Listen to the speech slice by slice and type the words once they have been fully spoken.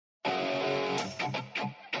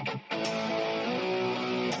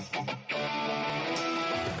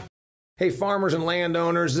Hey, farmers and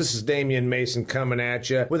landowners, this is Damian Mason coming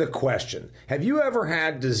at you with a question. Have you ever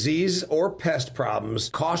had disease or pest problems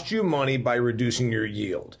cost you money by reducing your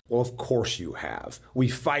yield? Well, of course you have. We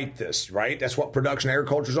fight this, right? That's what production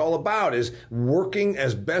agriculture is all about, is working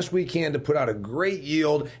as best we can to put out a great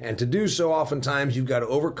yield, and to do so, oftentimes, you've got to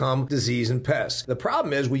overcome disease and pests. The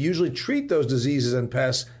problem is we usually treat those diseases and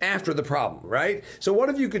pests after the problem, right? So what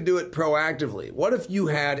if you could do it proactively? What if you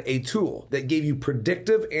had a tool that gave you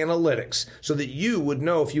predictive analytics so that you would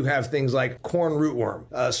know if you have things like corn rootworm,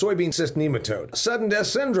 soybean cyst nematode, sudden death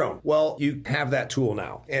syndrome? Well, you have that tool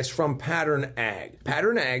now. It's from Pattern Ag.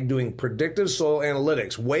 Pattern Ag doing predictive soil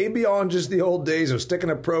analytics way beyond just the old days of sticking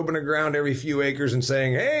a probe in the ground every few acres and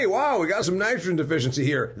saying, hey, wow, we got some nitrogen deficiency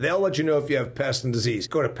here. They'll let you know if you have pest and disease.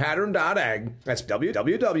 Go to pattern.ag. That's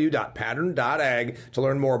www.pattern.ag to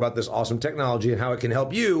learn more about this awesome technology and how it can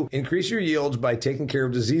help you increase your yields by taking care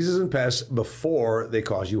of diseases and pests before they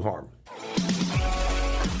cause you harm.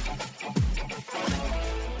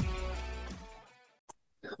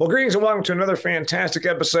 Well, greetings and welcome to another fantastic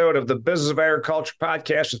episode of the Business of Agriculture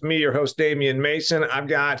podcast with me, your host, Damian Mason. I've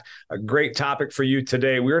got a great topic for you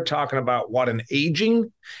today. We're talking about what an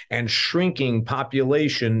aging and shrinking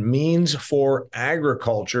population means for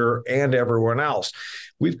agriculture and everyone else.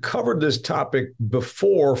 We've covered this topic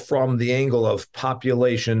before from the angle of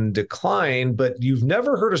population decline, but you've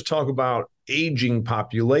never heard us talk about aging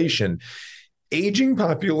population. Aging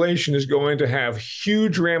population is going to have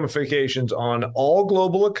huge ramifications on all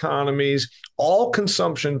global economies, all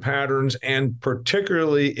consumption patterns, and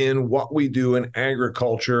particularly in what we do in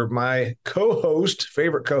agriculture. My co-host,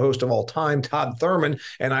 favorite co-host of all time, Todd Thurman,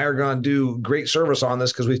 and I are going to do great service on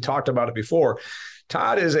this because we've talked about it before.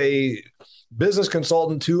 Todd is a business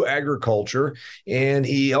consultant to agriculture, and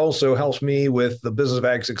he also helps me with the Business of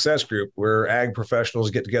Ag Success Group, where ag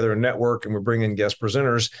professionals get together and network, and we bring in guest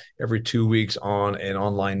presenters every 2 weeks on an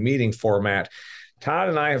online meeting format. Todd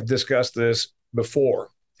and I have discussed this before.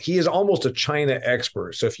 He is almost a China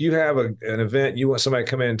expert. So if you have an event, you want somebody to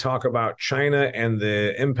come in and talk about China and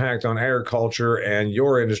the impact on agriculture and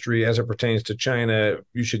your industry as it pertains to China,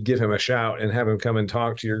 you should give him a shout and have him come and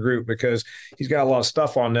talk to your group, because he's got a lot of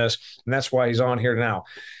stuff on this, and that's why he's on here now.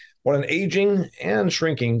 What an aging and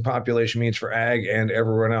shrinking population means for ag and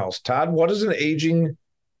everyone else. Todd, what is an aging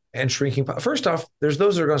and shrinking? First off, there's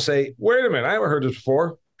those that are going to say, wait a minute, I haven't heard this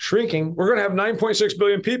before. Shrinking. We're going to have 9.6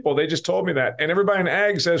 billion people. They just told me that. And everybody in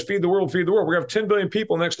ag says, feed the world, feed the world. We're going to have 10 billion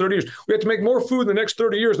people in the next 30 years. We have to make more food in the next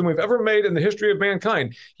 30 years than we've ever made in the history of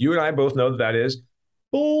mankind. You and I both know that that is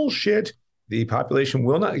bullshit. The population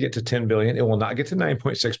will not get to 10 billion. It will not get to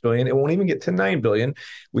 9.6 billion. It won't even get to 9 billion.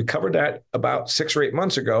 We covered that about 6 or 8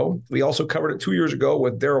 months ago. We also covered it 2 years ago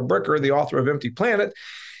with Daryl Bricker, the author of Empty Planet.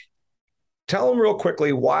 Tell them real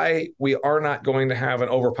quickly why we are not going to have an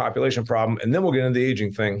overpopulation problem, and then we'll get into the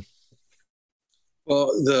aging thing. Well,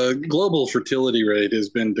 the global fertility rate has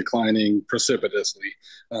been declining precipitously.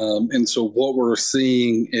 And so what we're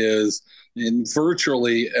seeing is in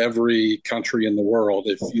virtually every country in the world,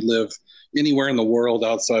 if you live anywhere in the world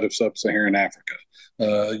outside of sub-Saharan Africa,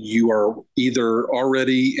 you are either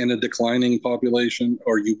already in a declining population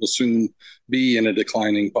or you will soon be in a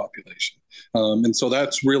declining population. And so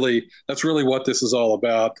that's really what this is all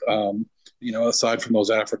about. Aside from those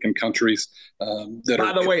African countries that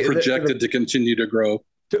are projected to continue to grow.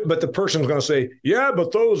 But the person's going to say, yeah,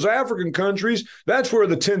 but those African countries, that's where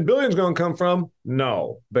the 10 billion is going to come from.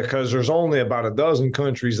 No, because there's only about a dozen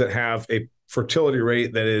countries that have a fertility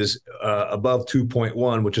rate that is above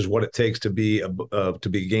 2.1, which is what it takes to be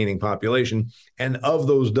gaining population. And of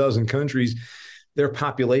those dozen countries, their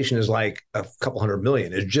population is like a couple 100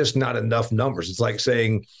 million. It's just not enough numbers. It's like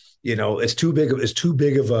saying, it's too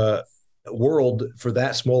big of a world for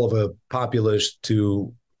that small of a populace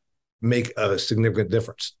to make a significant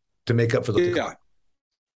difference, to make up for the decline.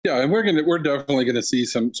 Yeah, and we're definitely gonna see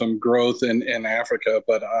some growth in Africa,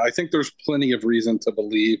 but I think there's plenty of reason to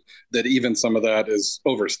believe that even some of that is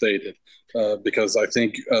overstated, because I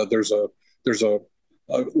think there's a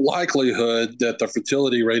likelihood that the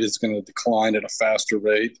fertility rate is going to decline at a faster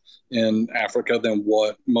rate in Africa than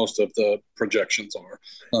what most of the projections are.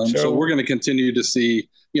 So we're going to continue to see,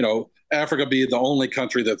 Africa be the only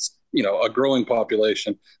country that's, a growing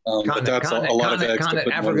population. But that's a lot of eggs to put in one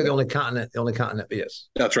basket. Africa, the only continent, yes.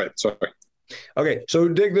 That's right. Sorry. Okay, so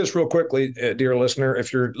dig this real quickly, dear listener.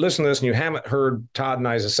 If you're listening to this and you haven't heard Todd and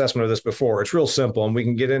I's assessment of this before, it's real simple and we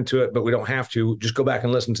can get into it, but we don't have to. Just go back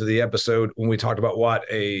and listen to the episode when we talked about what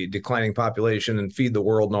a declining population and feed the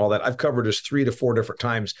world and all that. I've covered this 3 to 4 different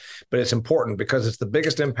times, but it's important because it's the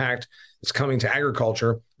biggest impact that's coming to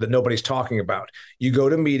agriculture that nobody's talking about. You go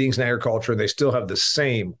to meetings in agriculture, they still have the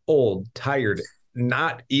same old, tired,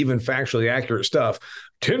 not even factually accurate stuff.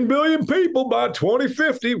 10 billion people by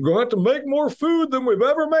 2050. We're going to have to make more food than we've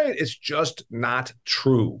ever made. It's just not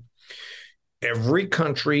true. Every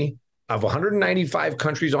country of 195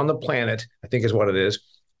 countries on the planet, I think is what it is,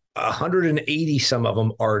 180 some of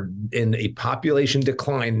them are in a population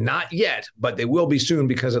decline. Not yet, but they will be soon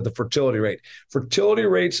because of the fertility rate. Fertility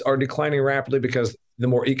rates are declining rapidly because the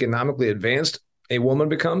more economically advanced a woman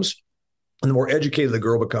becomes, and the more educated the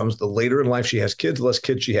girl becomes, the later in life she has kids, the less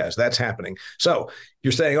kids she has. That's happening. So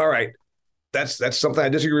you're saying, all right, that's something I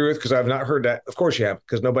disagree with because I've not heard that. Of course you have,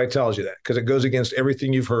 because nobody tells you that, because it goes against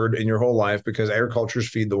everything you've heard in your whole life, because agriculture's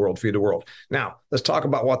feed the world, feed the world. Now, let's talk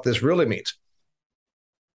about what this really means.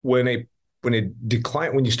 When you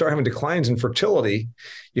start having declines in fertility,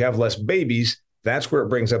 you have less babies. That's where it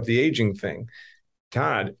brings up the aging thing.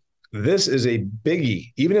 Todd, this is a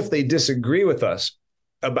biggie. Even if they disagree with us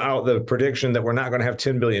about the prediction that we're not going to have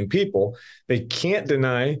 10 billion people, they can't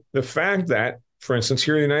deny the fact that, for instance,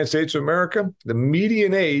 here in the United States of America, the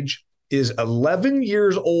median age is 11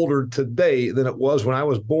 years older today than it was when I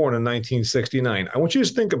was born in 1969. I want you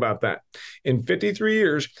to think about that. In 53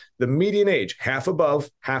 years, the median age, half above,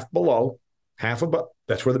 half below, half above,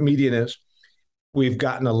 that's where the median is. We've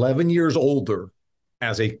gotten 11 years older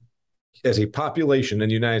as a population in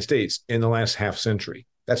the United States in the last half century.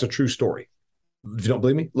 That's a true story. If you don't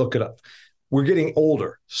believe me, look it up. We're getting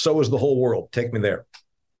older. So is the whole world. Take me there.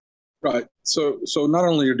 Right. So not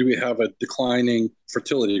only do we have a declining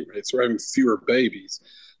fertility rate, so we're having fewer babies,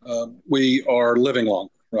 we are living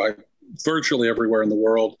longer, right? Virtually everywhere in the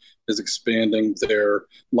world is expanding their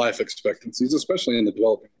life expectancies, especially in the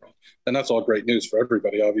developing world. And that's all great news for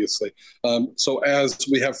everybody, obviously. So as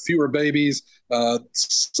we have fewer babies,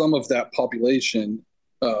 some of that population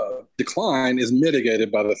decline is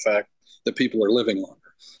mitigated by the fact that people are living longer.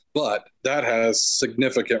 But that has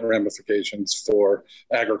significant ramifications for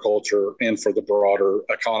agriculture and for the broader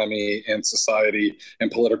economy and society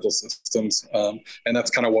and political systems. And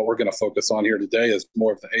that's kind of what we're going to focus on here today, is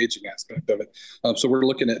more of the aging aspect of it. So we're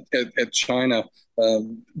looking at China.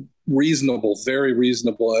 Very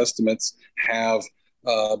reasonable estimates have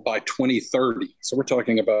by 2030. So we're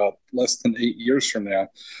talking about less than 8 years from now.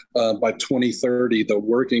 By 2030,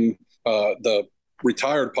 the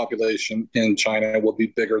retired population in China will be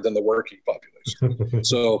bigger than the working population.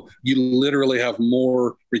 So you literally have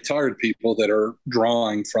more retired people that are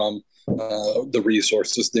drawing from the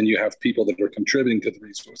resources than you have people that are contributing to the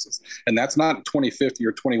resources. And that's not 2050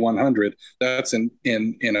 or 2100. That's in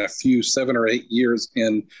a few 7 or 8 years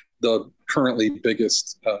in the currently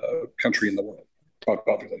biggest country in the world,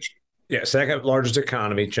 population. Yeah, second largest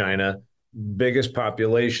economy, China. Biggest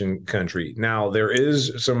population country. Now, there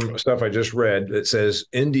is some stuff I just read that says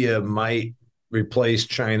India might replace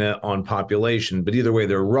China on population, but either way,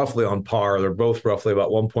 they're roughly on par. They're both roughly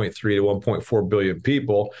about 1.3 to 1.4 billion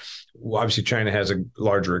people. Well, obviously, China has a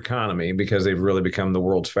larger economy because they've really become the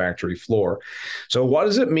world's factory floor. So what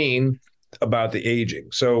does it mean about the aging?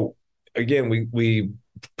 So again, we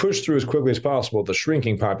push through as quickly as possible the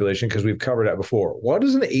shrinking population because we've covered that before. What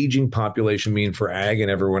does an aging population mean for ag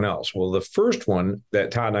and everyone else? Well, the first one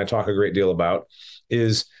that Todd and I talk a great deal about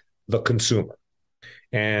is the consumer.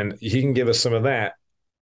 And he can give us some of that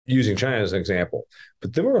using China as an example.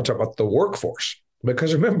 But then we're going to talk about the workforce.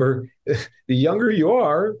 Because remember, the younger you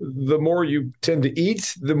are, the more you tend to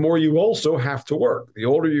eat, the more you also have to work. The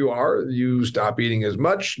older you are, you stop eating as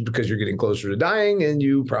much because you're getting closer to dying and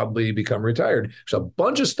you probably become retired. There's a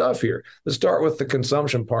bunch of stuff here. Let's start with the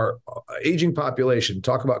consumption part. Aging population.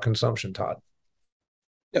 Talk about consumption, Todd.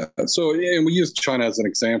 Yeah, so and we use China as an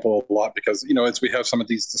example a lot because, as we have some of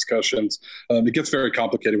these discussions, it gets very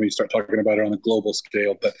complicated when you start talking about it on a global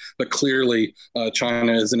scale. But clearly,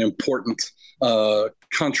 China is an important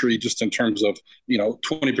country just in terms of,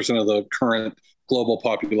 20% of the current global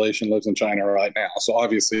population lives in China right now. So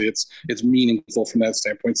obviously it's meaningful from that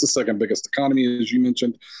standpoint. It's the second biggest economy, as you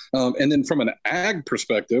mentioned. And then from an ag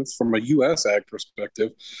perspective, from a U.S. ag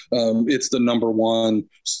perspective, it's the number one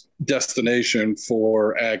destination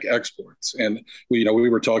for ag exports. And we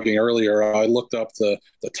were talking earlier, I looked up the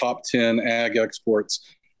top 10 ag exports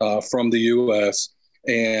from the U.S.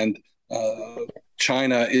 and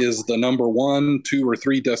China is the number 1, 2, or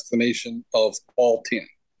 3 destination of all 10.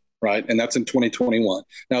 Right. And that's in 2021.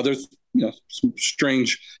 Now, there's some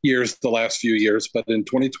strange years the last few years, but in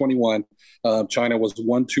 2021, China was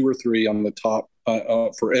 1, 2, or 3 on the top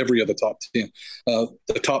for every of the top 10.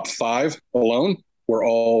 The top 5 alone were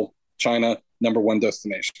all China #1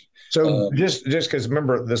 destination. So just because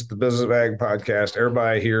remember this, the Business of Ag podcast,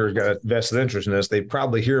 everybody here got a vested interest in this. They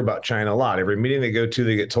probably hear about China a lot. Every meeting they go to,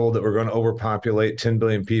 they get told that we're going to overpopulate 10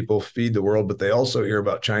 billion people, feed the world, but they also hear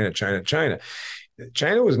about China, China, China.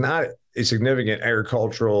 China was not a significant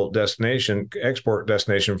agricultural destination, export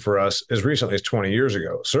destination for us as recently as 20 years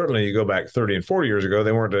ago. Certainly, you go back 30 and 40 years ago,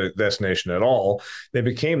 they weren't a destination at all. They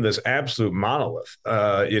became this absolute monolith.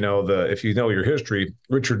 If you know your history,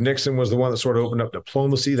 Richard Nixon was the one that sort of opened up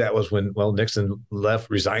diplomacy. That was when, Nixon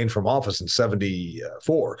resigned from office in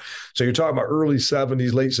 74. So you're talking about early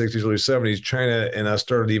 70s, late 60s, early 70s, China and us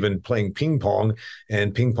started even playing ping pong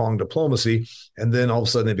diplomacy. And then all of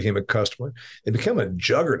a sudden they became a customer. They became a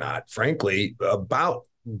juggernaut, frankly, about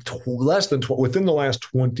within the last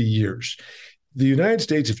 20 years. The United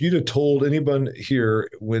States, if you'd have told anyone here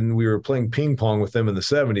when we were playing ping pong with them in the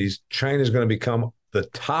 70s, China is going to become the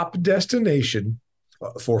top destination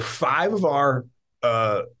for 5 of our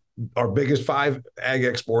biggest 5 ag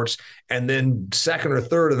exports, and then second or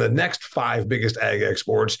third of the next 5 biggest ag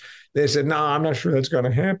exports. They said, no, I'm not sure that's going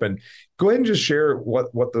to happen. Go ahead and just share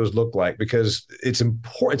what those look like, because it's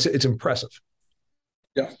important. It's impressive.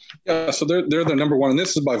 Yeah. So they're the #1, and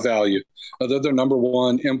this is by value. They're the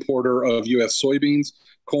 #1 importer of U.S. soybeans,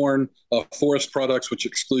 corn, forest products, which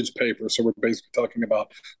excludes paper. So we're basically talking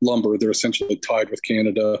about lumber. They're essentially tied with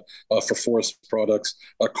Canada for forest products.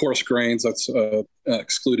 Coarse grains, that's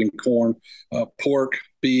excluding corn, pork,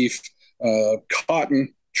 beef,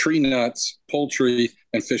 cotton, tree nuts, poultry,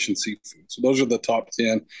 and fish and seafood. So those are the top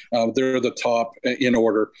 10. They're the top in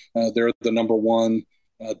order. They're the #1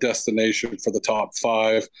 destination for the top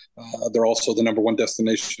 5. They're also the #1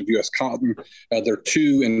 destination of U.S. cotton. They're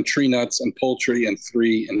 2 in tree nuts and poultry, and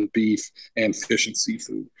 3 in beef and fish and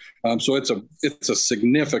seafood. So it's a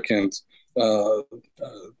significant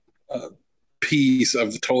piece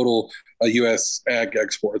of total U.S. ag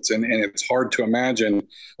exports, and it's hard to imagine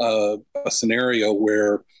a scenario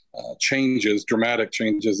where dramatic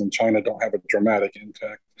changes in China don't have a dramatic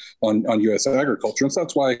impact on U.S. agriculture. And so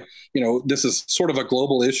that's why, this is sort of a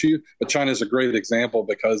global issue, but China is a great example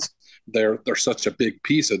because they're such a big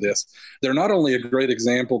piece of this. They're not only a great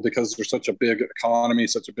example because they're such a big economy,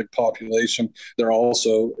 such a big population, they're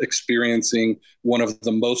also experiencing one of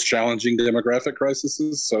the most challenging demographic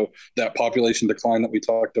crises. So that population decline that we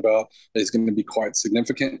talked about is going to be quite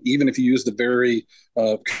significant. Even if you use the very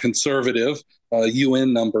conservative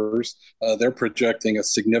UN numbers, they're projecting a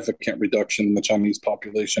significant reduction in the Chinese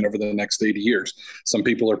population over the next 80 years. Some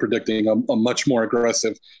people are predicting a much more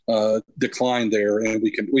aggressive decline there, and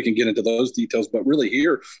we can get into those details. But really,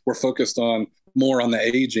 here we're focused more on the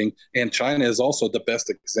aging, and China is also the best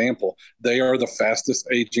example. They are the fastest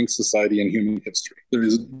aging society in human history. There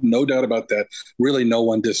is no doubt about that. Really, no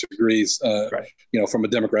one disagrees. Right. From a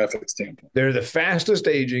demographic standpoint, they're the fastest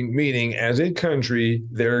aging, meaning as a country,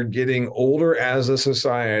 they're getting older as a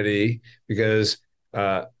society because,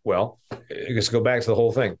 let's go back to the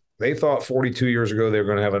whole thing. They thought 42 years ago they were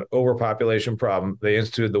going to have an overpopulation problem. They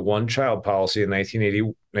instituted the one-child policy in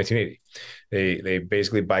 1980. They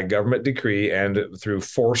basically, by government decree and through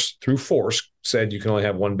force, said you can only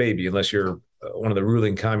have one baby unless you're one of the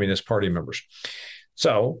ruling Communist Party members.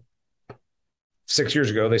 So 6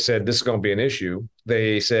 years ago, they said this is going to be an issue.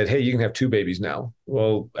 They said, hey, you can have 2 babies now.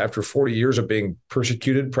 Well, after 40 years of being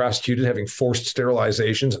persecuted, prosecuted, having forced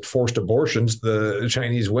sterilizations and forced abortions, the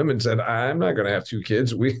Chinese women said, I'm not going to have 2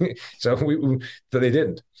 kids. So they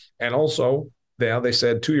didn't. And also, they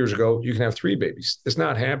said 2 years ago, you can have 3 babies. It's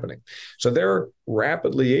not happening. So they're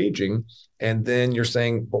rapidly aging. And then you're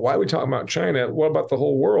saying, but why are we talking about China? What about the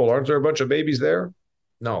whole world? Aren't there a bunch of babies there?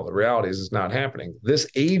 No, the reality is it's not happening. This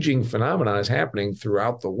aging phenomenon is happening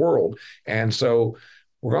throughout the world. And so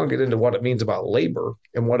we're going to get into what it means about labor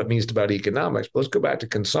and what it means about economics. But let's go back to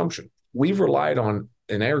consumption. We've relied on,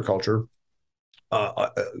 in agriculture,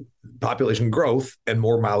 population growth and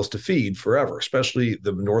more mouths to feed forever, especially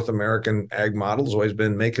the North American ag model has always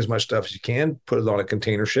been make as much stuff as you can, put it on a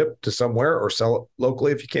container ship to somewhere or sell it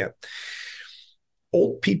locally if you can.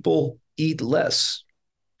 Old people eat less.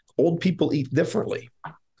 Old people eat differently.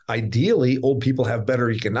 Ideally, old people have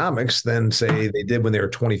better economics than, say, they did when they were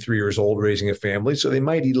 23 years old raising a family. So they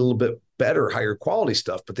might eat a little bit better, higher quality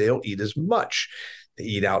stuff, but they don't eat as much. They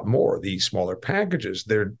eat out more. They eat smaller packages.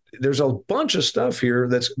 There's a bunch of stuff here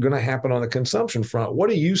that's going to happen on the consumption front. What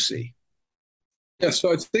do you see? Yeah,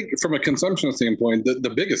 so I think from a consumption standpoint,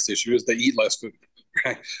 the biggest issue is they eat less food.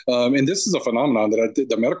 Right. And this is a phenomenon that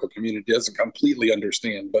the medical community doesn't completely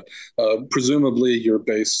understand, but presumably your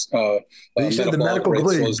base You said the metabolic medical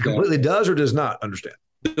rate slows down. completely does or does not understand?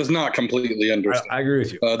 Does not completely understand. I agree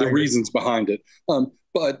with you. The reasons behind it.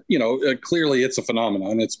 But clearly it's a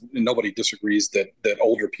phenomenon. Nobody disagrees that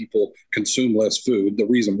older people consume less food. The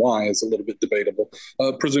reason why is a little bit debatable.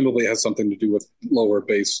 Presumably it has something to do with lower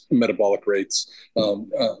base metabolic rates.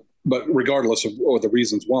 But regardless of the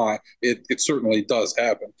reasons why, it certainly does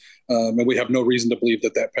happen. And we have no reason to believe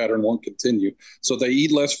that pattern won't continue. So they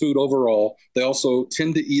eat less food overall. They also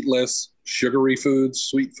tend to eat less sugary foods,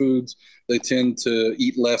 sweet foods. They tend to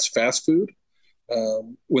eat less fast food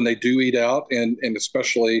when they do eat out, and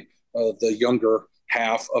especially the younger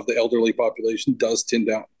half of the elderly population does tend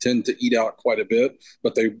to eat out quite a bit,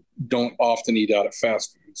 but they don't often eat out at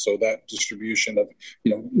fast food. So that distribution of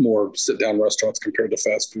more sit-down restaurants compared to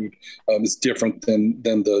fast food is different than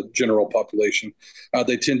the general population.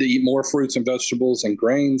 They tend to eat more fruits and vegetables and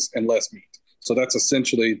grains and less meat. So that's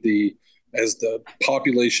essentially as the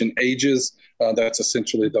population ages, that's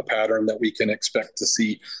essentially the pattern that we can expect to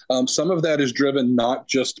see. Some of that is driven not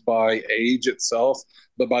just by age itself,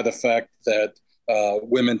 but by the fact that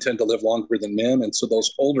women tend to live longer than men. And so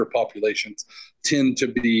those older populations tend to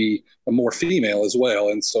be more female as well.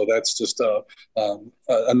 And so that's just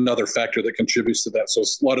another factor that contributes to that. So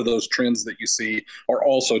a lot of those trends that you see are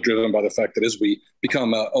also driven by the fact that as we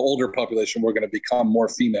become an older population, we're going to become more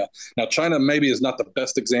female. Now, China maybe is not the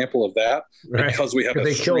best example of that, right? Because we have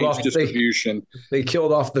a strange distribution. They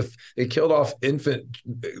killed off infant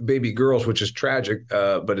baby girls, which is tragic,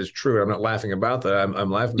 but it's true. I'm not laughing about that.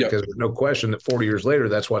 I'm laughing because there's no question that 40 years later,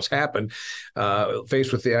 that's what's happened.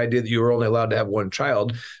 Faced with the idea that you were only allowed to have one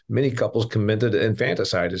child, many couples committed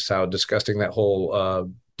infanticide. Is how disgusting that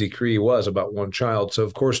whole decree was about one child. So,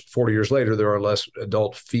 of course, 40 years later, there are less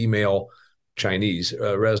adult female Chinese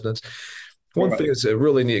residents. One thing that's a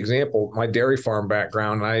really neat example, my dairy farm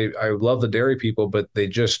background, I love the dairy people, but they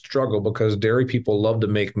just struggle because dairy people love to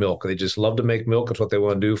make milk. They just love to make milk. It's what they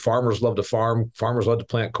want to do. Farmers love to farm. Farmers love to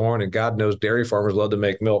plant corn. And God knows dairy farmers love to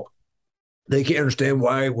make milk. They can't understand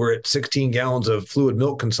why we're at 16 gallons of fluid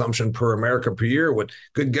milk consumption per American per year when,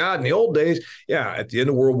 good God, in the old days, at the end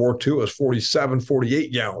of World War II, it was 47,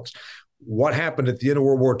 48 gallons. What happened at the end of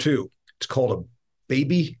World War II? It's called a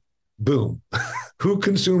baby boom. Who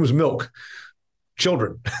consumes milk?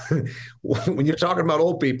 Children. When you're talking about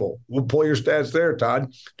old people, we'll pull your stats there,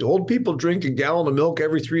 Todd. Do old people drink a gallon of milk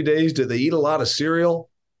every 3 days? Do they eat a lot of cereal?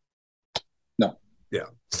 No. Yeah.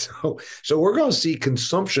 So we're going to see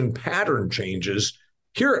consumption pattern changes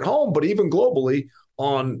here at home, but even globally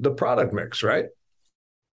on the product mix, right?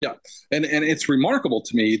 Yeah. And it's remarkable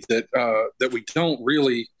to me that we don't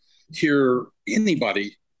really hear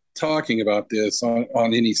anybody talking about this on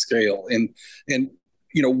any scale. And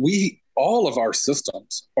all of our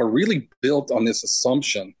systems are really built on this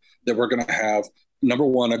assumption that we're going to have, number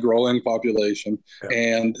one, a growing population,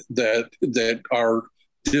 and that our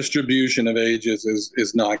distribution of ages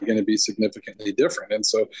is not going to be significantly different. And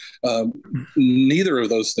so neither of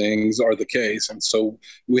those things are the case. And so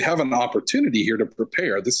we have an opportunity here to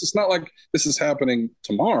prepare. This is not like this is happening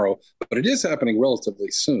tomorrow, but it is happening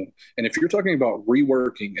relatively soon. And if you're talking about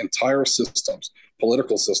reworking entire systems,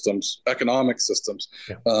 political systems, economic systems,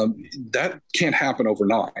 that can't happen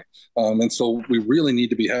overnight. And so we really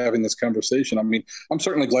need to be having this conversation. I mean, I'm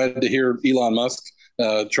certainly glad to hear Elon Musk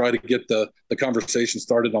try to get the conversation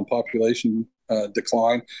started on population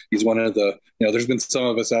decline. He's one of the, there's been some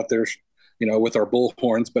of us out there, with our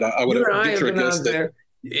bullhorns, but I would have ventured a guess that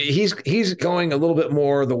he's going a little bit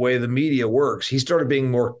more the way the media works. He started being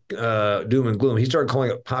more doom and gloom. He started calling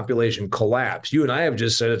it population collapse. You and I have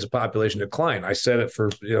just said it's a population decline. I said it for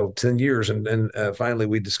 10 years, and finally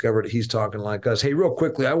we discovered he's talking like us. Hey, real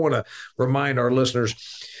quickly, I want to remind our listeners,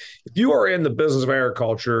 if you are in the business of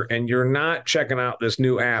agriculture and you're not checking out this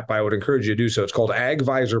new app, I would encourage you to do so. It's called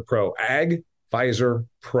AgVisor Pro. AgVisor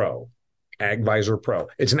Pro. AgVisor Pro.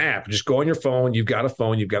 It's an app. Just go on your phone. You've got a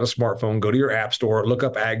phone. You've got a smartphone. Go to your app store. Look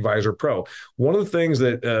up AgVisor Pro. One of the things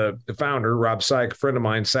that the founder, Rob Syke, a friend of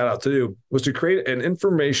mine, set out to do was to create an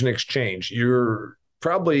information exchange. You're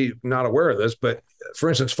probably not aware of this, but for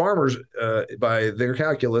instance, farmers, by their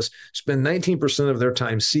calculus, spend 19% of their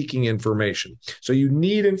time seeking information. So you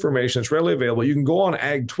need information that's readily available. You can go on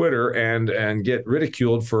Ag Twitter and get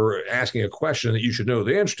ridiculed for asking a question that you should know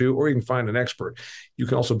the answer to, or you can find an expert. You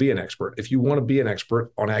can also be an expert. If you want to be an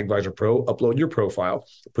expert on AgVisor Pro, upload your profile,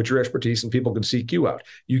 put your expertise, and people can seek you out.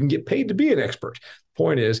 You can get paid to be an expert.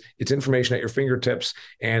 Point is, it's information at your fingertips,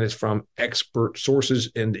 and it's from expert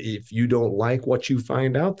sources. And if you don't like what you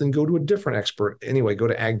find out, then go to a different expert. Anyway, go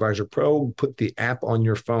to AgVisor Pro, put the app on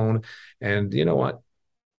your phone, and you know what?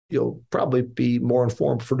 You'll probably be more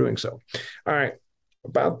informed for doing so. All right.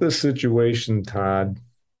 About this situation, Todd,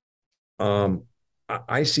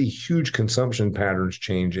 I see huge consumption patterns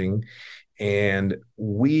changing, and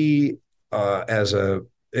we, as a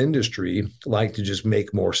industry, like to just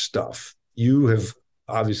make more stuff. You have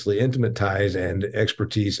obviously intimate ties and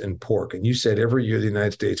expertise in pork, and you said every year the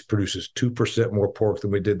United States produces 2% more pork than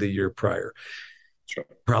we did the year prior. Sure.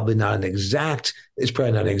 It's probably not an exact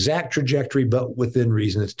trajectory, but within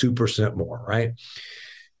reason, it's 2% more, right?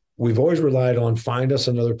 We've always relied on find us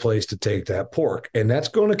another place to take that pork. And that's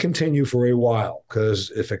going to continue for a while,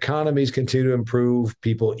 because if economies continue to improve,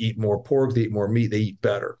 people eat more pork, they eat more meat, they eat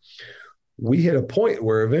better. We hit a point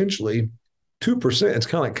where eventually 2%, it's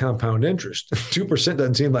kind of like compound interest. 2%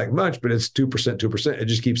 doesn't seem like much, but it's 2%, 2%. It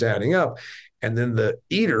just keeps adding up. And then the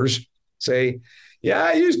eaters say, yeah,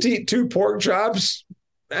 I used to eat 2 pork chops.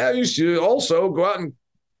 I used to also go out and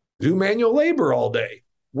do manual labor all day.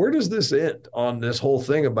 Where does this end on this whole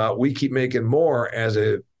thing about we keep making more as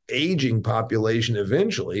a aging population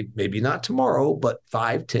eventually, maybe not tomorrow, but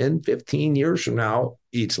 5, 10, 15 years from now,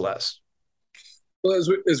 eats less? Well,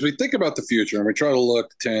 as we think about the future and we try to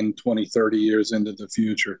look 10, 20, 30 years into the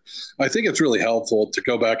future, I think it's really helpful to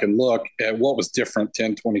go back and look at what was different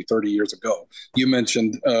 10, 20, 30 years ago. You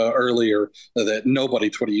mentioned earlier that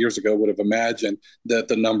nobody 20 years ago would have imagined that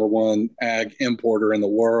the number one ag importer in the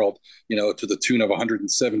world, to the tune of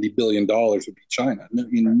 $170 billion would be China. I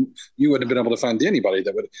mean, you wouldn't have been able to find anybody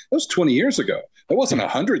that would. That was 20 years ago. That wasn't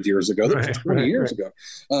 100 years ago. That was 20 years ago.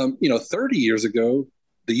 30 years ago,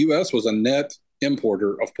 the U.S. was a net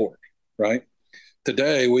importer of pork, right?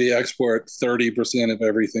 Today, we export 30% of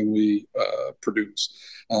everything we produce.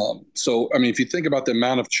 So, I mean, if you think about the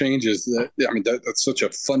amount of changes, that's such a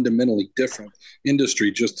fundamentally different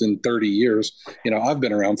industry just in 30 years. I've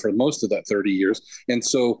been around for most of that 30 years. And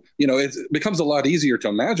so, it becomes a lot easier to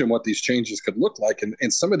imagine what these changes could look like.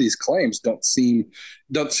 And some of these claims don't seem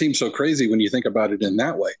so crazy when you think about it in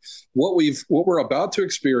that way. What we're about to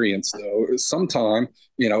experience, though, is sometime,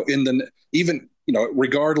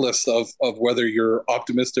 regardless of whether you're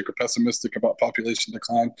optimistic or pessimistic about population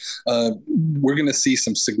decline, we're going to see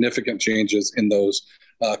some significant changes in those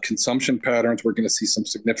consumption patterns. We're going to see some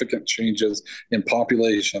significant changes in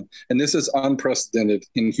population. And this is unprecedented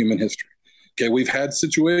in human history. Okay, we've had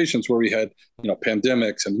situations where we had,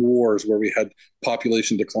 pandemics and wars, where we had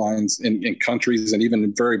population declines in countries, and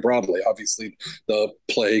even very broadly, obviously, the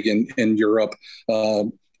plague in Europe.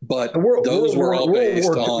 But those were all based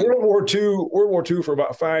on World War II for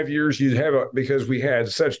about 5 years. You'd have because we had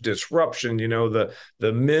such disruption. The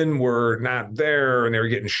men were not there and they were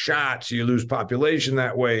getting shot, so you lose population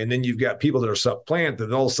that way. And then you've got people that are supplanted.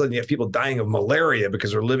 And all of a sudden, you have people dying of malaria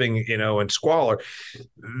because they're living, in squalor.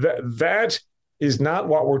 That is not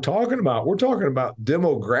what we're talking about. We're talking about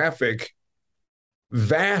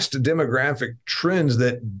vast demographic trends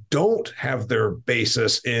that don't have their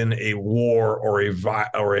basis in a war or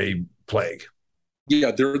a plague.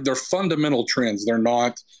 Yeah, they're fundamental trends.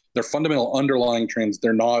 They're fundamental underlying trends.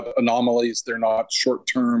 They're not anomalies. They're not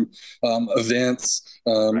short-term events,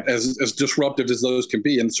 as disruptive as those can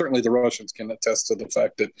be. And certainly the Russians can attest to the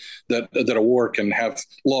fact that a war can have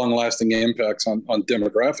long-lasting impacts on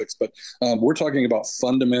demographics. But we're talking about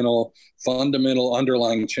fundamental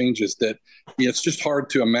underlying changes that it's just hard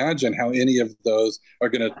to imagine how any of those are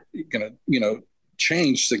going to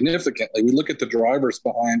change significantly. We look at the drivers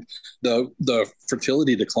behind the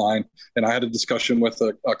fertility decline, and I had a discussion with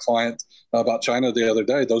a client about China the other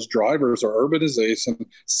day. Those drivers are urbanization,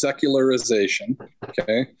 secularization,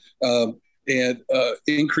 okay, and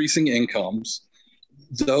increasing incomes.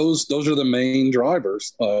 Those are the main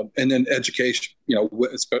drivers, and then education.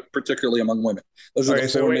 Particularly among women. Those are the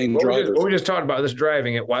four main drivers. We just talked about this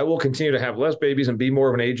driving it. Why we'll continue to have less babies and be more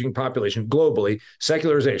of an aging population globally.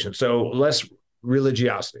 Secularization, so less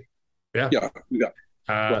religiosity. Yeah.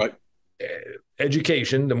 Right.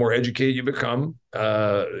 Education, the more educated you become,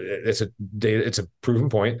 it's a proven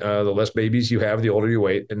point. The less babies you have, the older you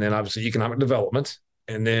wait. And then obviously economic development.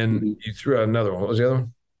 And then you threw out another one. What was the other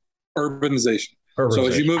one? Urbanization. So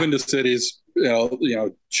as you move into cities,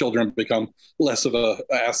 children become less of a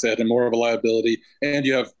asset and more of a liability, and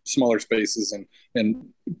you have smaller spaces and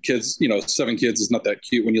kids. 7 kids is not that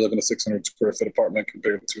cute when you live in a 600 square foot apartment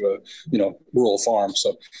compared to a rural farm.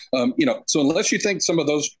 So so unless you think some of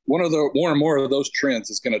those more and more of those trends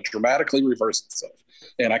is going to dramatically reverse itself,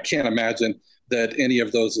 and I can't imagine that any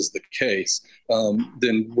of those is the case,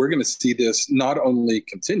 then we're going to see this not only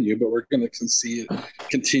continue, but we're going to see it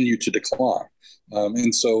continue to decline.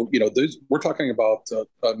 And so, we're talking about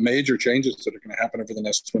major changes that are going to happen over the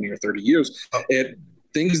next 20 or 30 years.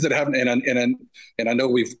 Things that haven't, and I know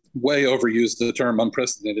we've way overused the term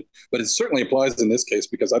unprecedented, but it certainly applies in this case,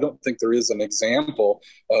 because I don't think there is an example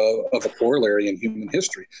of a corollary in human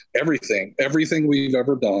history. Everything we've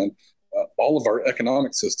ever done, all of our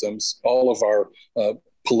economic systems, all of our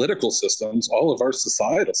political systems, all of our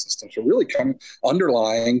societal systems are really kind of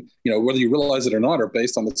underlying, whether you realize it or not, are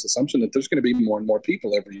based on this assumption that there's going to be more and more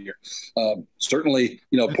people every year. Certainly,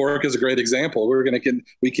 pork is a great example.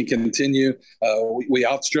 We can continue. We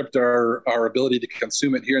outstripped our ability to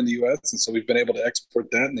consume it here in the U.S., and so we've been able to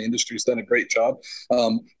export that, and the industry's done a great job.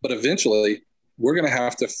 But eventually, we're going to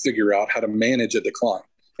have to figure out how to manage a decline.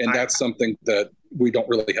 And that's something that we don't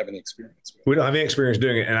really have any experience with. We don't have any experience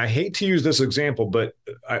doing it. And I hate to use this example, but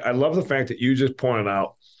I love the fact that you just pointed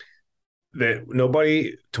out that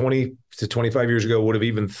nobody 20 to 25 years ago would have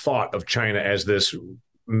even thought of China as this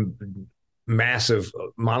massive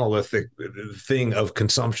monolithic thing of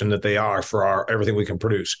consumption that they are for everything we can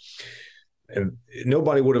produce. And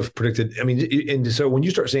nobody would have predicted. I mean, and so when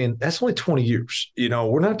you start saying that's only 20 years,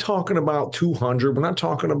 we're not talking about 200. We're not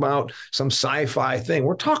talking about some sci-fi thing.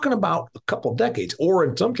 We're talking about a couple of decades, or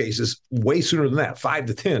in some cases, way sooner than that, 5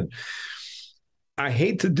 to 10. I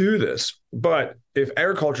hate to do this, but if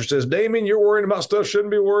agriculture says, Damian, you're worrying about stuff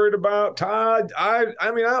shouldn't be worried about, Todd, I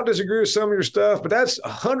mean, I don't disagree with some of your stuff, but that's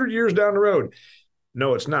 100 years down the road.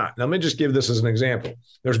 No, it's not. Now, let me just give this as an example.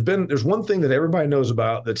 There's one thing that everybody knows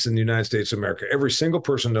about that's in the United States of America. Every single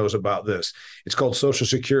person knows about this. It's called Social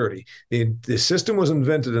Security. The system was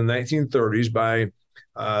invented in the 1930s by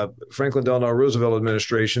Franklin Delano Roosevelt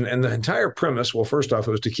administration, and the entire premise, well, first off,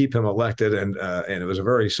 it was to keep him elected, and it was a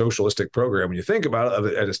very socialistic program when you think about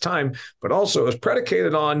it at its time, but also it was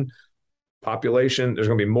predicated on population. There's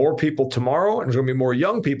going to be more people tomorrow, and there's going to be more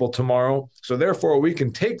young people tomorrow. So therefore, we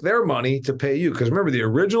can take their money to pay you. Because remember, the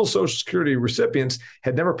original Social Security recipients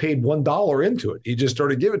had never paid $1 into it. He just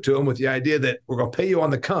started giving it to them with the idea that we're going to pay you on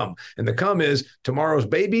the come. And the come is tomorrow's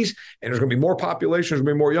babies, and there's going to be more population, there's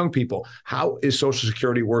going to be more young people. How is Social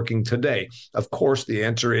Security working today? Of course, the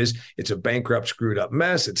answer is it's a bankrupt, screwed up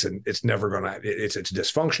mess. It's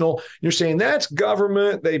dysfunctional. You're saying that's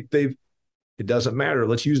government. It doesn't matter.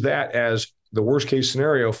 Let's use that as the worst case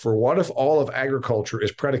scenario for what if all of agriculture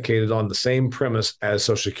is predicated on the same premise as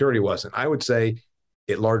Social Security was. And I would say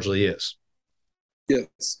it largely is.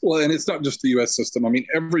 Yes. Well, and it's not just the U.S. system. I mean,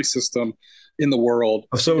 every system in the world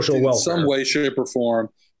of social welfare, in some way, shape, or form,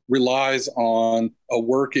 relies on a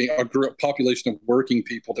population of working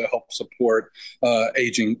people to help support an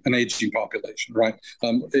aging population, right?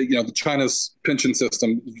 China's pension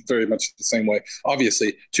system is very much the same way.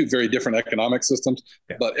 Obviously, two very different economic systems,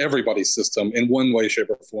 but everybody's system, in one way, shape,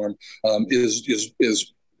 or form,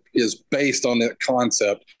 is based on that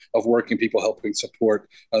concept of working people helping support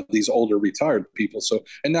these older retired people. So,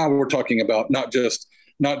 and now we're talking about not just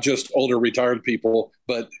older retired people,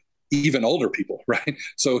 but even older people, right?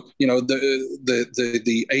 So,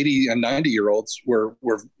 the 80 and 90-year-olds were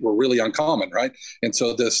really uncommon, right? And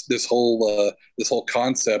so this whole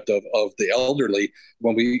concept of the elderly,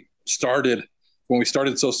 when we started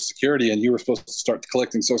Social Security, and you were supposed to start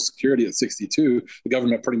collecting Social Security at 62, the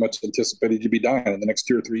government pretty much anticipated you'd be dying in the next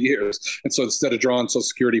 2 or 3 years. And so instead of drawing Social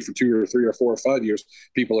Security for 2 or 3 or 4 or 5 years,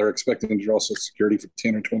 people are expecting to draw Social Security for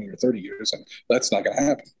 10 or 20 or 30 years, and that's not going to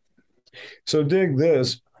happen. So dig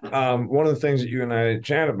this. One of the things that you and I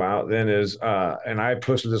chat about then is, and I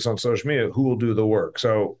posted this on social media, who will do the work?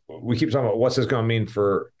 So we keep talking about what's this going to mean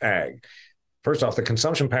for ag. First off, the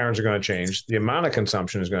consumption patterns are going to change. The amount of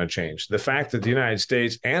consumption is going to change. The fact that the United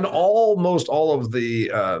States and almost all of the,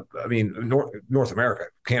 North America,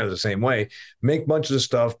 Canada the same way, make bunches of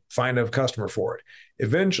stuff, find a customer for it.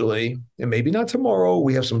 Eventually, and maybe not tomorrow,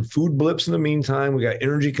 we have some food blips in the meantime. We got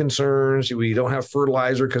energy concerns. We don't have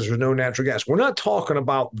fertilizer because there's no natural gas. We're not talking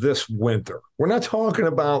about this winter. We're not talking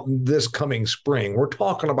about this coming spring. We're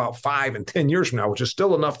talking about 5 and 10 years from now, which is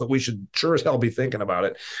still enough that we should sure as hell be thinking about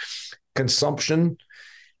it. Consumption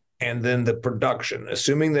and then the production,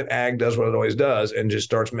 assuming that ag does what it always does and just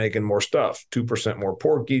starts making more stuff, 2% more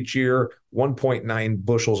pork each year, 1.9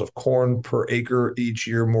 bushels of corn per acre each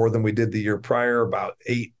year, more than we did the year prior, about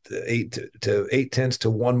 8 tenths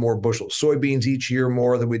to 1 more bushel. Soybeans each year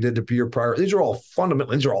more than we did the year prior. These are all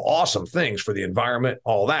awesome things for the environment,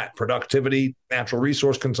 all that, productivity, natural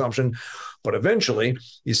resource consumption. But eventually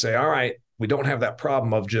you say, all right, we don't have that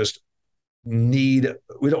problem of just we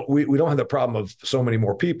don't have the problem of so many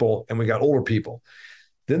more people, and we got older people.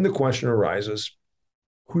 Then the question arises,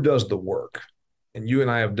 who does the work? And you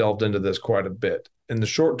and I have delved into this quite a bit. In the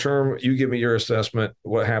short term, you give me your assessment,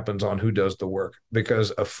 what happens on who does the work,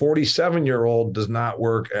 because a 47-year-old does not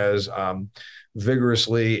work as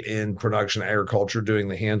vigorously in production agriculture doing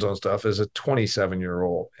the hands-on stuff as a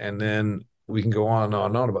 27-year-old. And then we can go on and on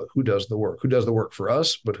and on about who does the work for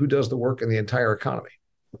us, but who does the work in the entire economy.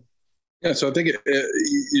 Yeah, so I think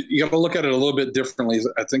you got to look at it a little bit differently.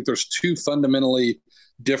 I think there's two fundamentally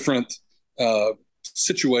different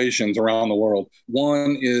situations around the world.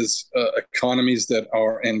 One is economies that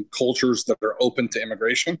are and cultures that are open to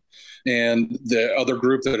immigration, and the other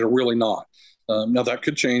group that are really not. Now, that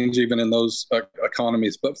could change even in those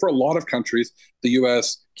economies. But for a lot of countries, the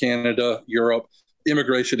U.S., Canada, Europe,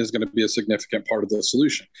 immigration is going to be a significant part of the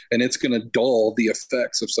solution. And it's going to dull the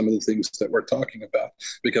effects of some of the things that we're talking about,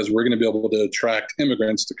 because we're going to be able to attract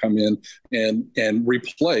immigrants to come in and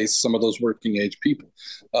replace some of those working age people.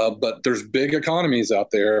 But there's big economies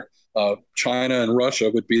out there. China and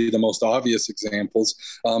Russia would be the most obvious examples,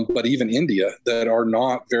 but even India, that are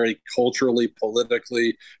not very culturally,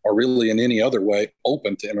 politically, or really in any other way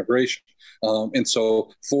open to immigration. And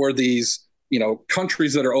so for these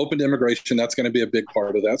countries that are open to immigration, that's going to be a big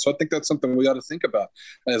part of that. So I think that's something we ought to think about.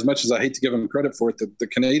 As much as I hate to give them credit for it, the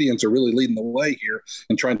Canadians are really leading the way here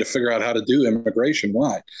and trying to figure out how to do immigration.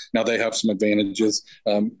 Why? Now, they have some advantages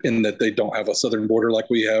in that they don't have a southern border like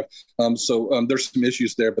we have. So there's some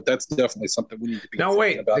issues there, but that's definitely something we need to be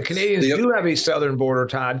thinking about. The Canadians do have a southern border,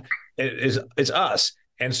 Todd. It's us.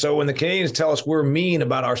 And so when the Canadians tell us we're mean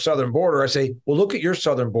about our southern border, I say, well, look at your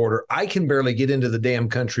southern border. I can barely get into the damn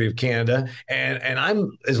country of Canada, and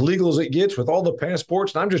I'm as legal as it gets with all the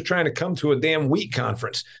passports, and I'm just trying to come to a damn wheat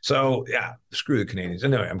conference. So, yeah, screw the Canadians.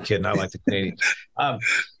 Anyway, I'm kidding. I like the Canadians. Let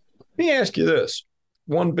me ask you this.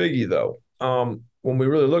 One biggie, though. When we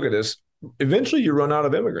really look at this, eventually you run out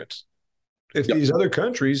of immigrants. If these other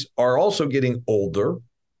countries are also getting older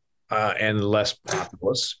and less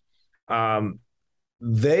populous,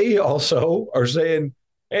 they also are saying,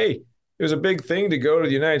 hey, it was a big thing to go to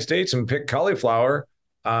the United States and pick cauliflower.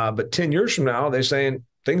 But 10 years from now, they're saying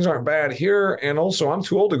things aren't bad here. And also, I'm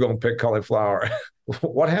too old to go and pick cauliflower.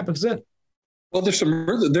 What happens then? Well, there's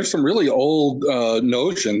some really old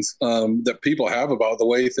notions that people have about the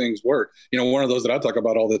way things work. One of those that I talk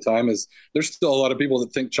about all the time is there's still a lot of people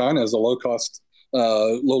that think China is a low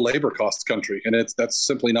labor cost country, and that's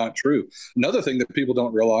simply not true. Another thing that people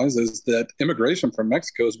don't realize is that immigration from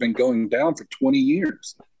Mexico has been going down for 20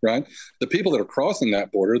 years, right? The people that are crossing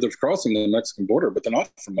that border, they're crossing the Mexican border, but they're not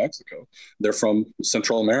from Mexico. They're from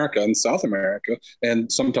Central America and South America,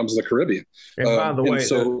 and sometimes the Caribbean. And by the way,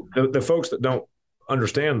 so the folks that don't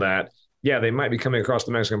understand that, yeah, they might be coming across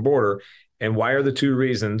the Mexican border. And why are the two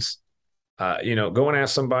reasons? Go and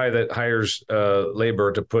ask somebody that hires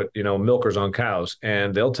labor to put, milkers on cows,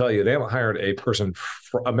 and they'll tell you they haven't hired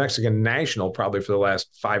a Mexican national probably for the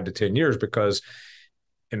last 5 to 10 years, because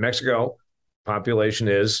in Mexico, population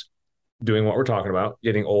is doing what we're talking about,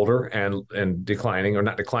 getting older and declining, or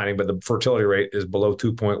not declining, but the fertility rate is below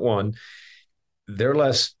 2.1. They're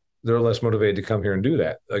less motivated to come here and do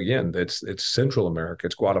that. Again, it's Central America,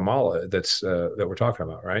 it's Guatemala that we're talking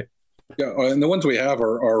about, right? Yeah, and the ones we have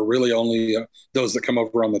are really only those that come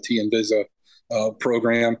over on the TN Visa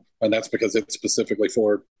program, and that's because it's specifically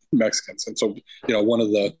for Mexicans. And so, one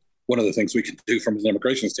of the things we can do from an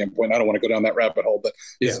immigration standpoint, I don't want to go down that rabbit hole, but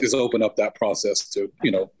is open up that process to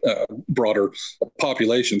broader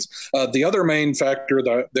populations. The other main factor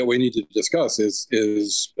that we need to discuss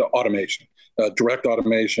is automation. Direct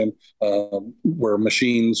automation, where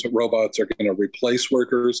robots are going to replace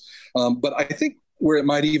workers. But I think where it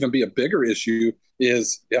might even be a bigger issue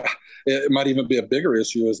is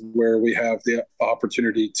where we have the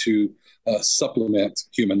opportunity to supplement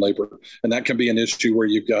human labor. And that can be an issue where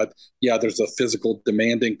you've got, there's a physical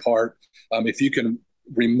demanding part. If you can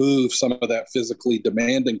remove some of that physically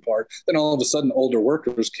demanding part, then all of a sudden older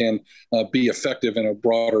workers can be effective in a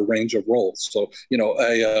broader range of roles. So,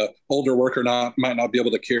 a older worker might not be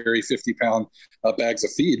able to carry 50-pound bags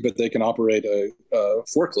of feed, but they can operate a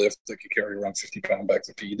forklift that can carry around 50-pound bags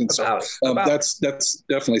of feed. And so that's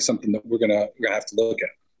definitely something that we're gonna have to look at.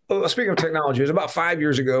 Well, speaking of technology, it was about 5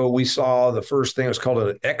 years ago, we saw the first thing. It was called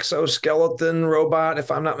an exoskeleton robot,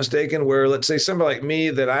 if I'm not mistaken, where, let's say, somebody like me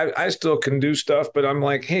that I still can do stuff, but I'm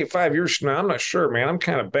like, hey, 5 years from now, I'm not sure, man. I'm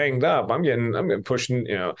kind of banged up. I'm getting pushing,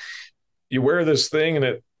 you wear this thing and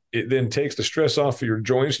it it then takes the stress off of your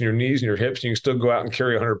joints and your knees and your hips, and you can still go out and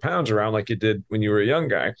carry 100 pounds around like you did when you were a young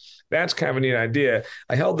guy. That's kind of a neat idea.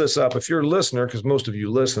 I held this up. If you're a listener, because most of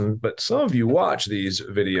you listen, but some of you watch these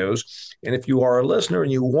videos, and if you are a listener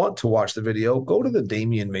and you want to watch the video, go to the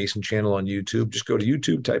Damian Mason channel on YouTube. Just go to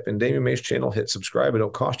YouTube, type in Damian Mason channel, hit subscribe. It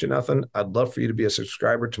don't cost you nothing. I'd love for you to be a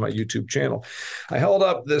subscriber to my YouTube channel. I held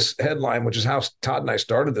up this headline, which is how Todd and I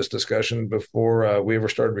started this discussion before we ever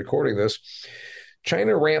started recording this.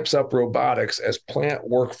 China ramps up robotics as plant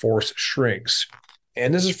workforce shrinks.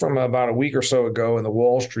 And this is from about a week or so ago in the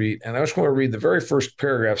Wall Street. And I just want to read the very first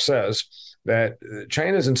paragraph. Says that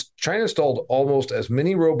China installed almost as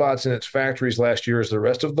many robots in its factories last year as the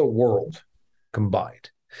rest of the world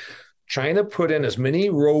combined. China put in as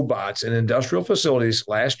many robots in industrial facilities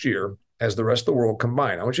last year as the rest of the world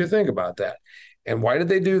combined. I want you to think about that. And why did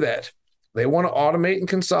they do that? They want to automate and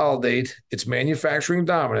consolidate its manufacturing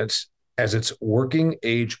dominance as its working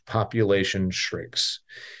age population shrinks.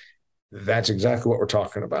 That's exactly what we're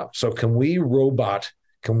talking about. So can we automate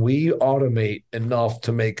enough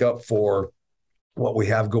to make up for what we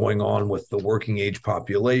have going on with the working age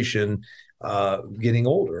population getting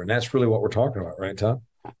older? And that's really what we're talking about, right, Todd?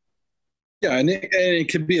 Yeah, and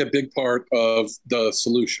it could be a big part of the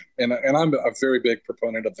solution. And I'm a very big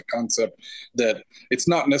proponent of the concept that it's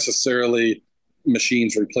not necessarily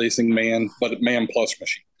machines replacing man, but man plus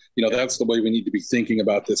machine. That's the way we need to be thinking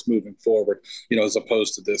about this moving forward, as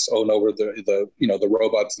opposed to this, oh no, we're the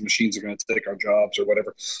robots, the machines are going to take our jobs or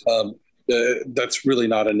whatever. That's really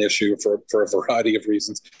not an issue for a variety of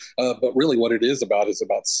reasons. But really what it is about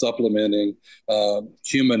supplementing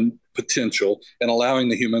human potential and allowing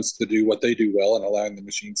the humans to do what they do well and allowing the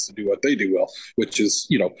machines to do what they do well, which is,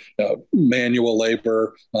 manual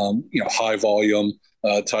labor, high volume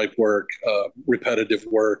type work, repetitive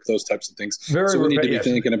work, those types of things. So we need to be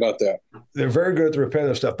thinking about that. They're very good at the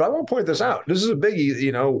repetitive stuff. But I want to point this out. This is a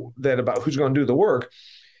biggie, that about who's going to do the work.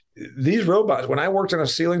 These robots, when I worked in a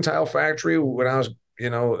ceiling tile factory when I was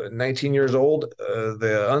 19 years old,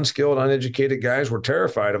 the unskilled, uneducated guys were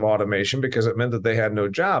terrified of automation because it meant that they had no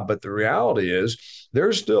job. But the reality is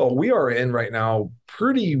we are in right now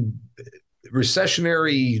pretty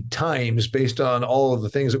recessionary times based on all of the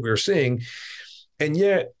things that we're seeing. And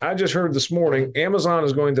yet, I just heard this morning, Amazon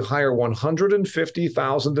is going to hire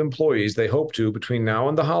 150,000 employees, they hope to, between now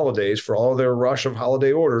and the holidays for all of their rush of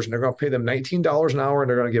holiday orders. And they're going to pay them $19 an hour, and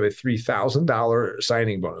they're going to give a $3,000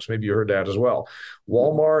 signing bonus. Maybe you heard that as well.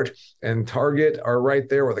 Walmart and Target are right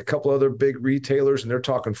there with a couple other big retailers, and they're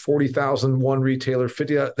talking 40,000 one retailer,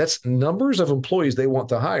 50,000. That's numbers of employees they want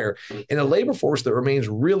to hire in a labor force that remains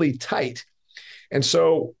really tight. And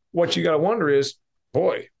so what you got to wonder is,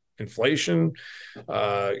 boy, inflation,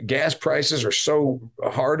 gas prices are so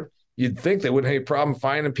hard. You'd think they wouldn't have a problem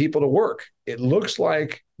finding people to work. It looks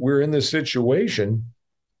like we're in this situation.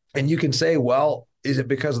 And you can say, well, is it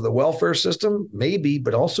because of the welfare system? Maybe,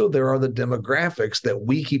 but also there are the demographics that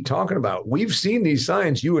we keep talking about. We've seen these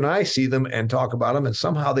signs. You and I see them and talk about them, and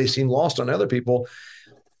somehow they seem lost on other people.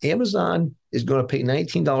 Amazon is going to pay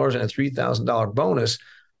 $19 and a $3,000 bonus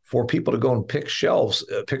for people to go and pick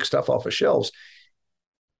stuff off of shelves.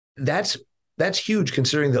 That's huge,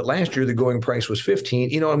 considering that last year the going price was 15.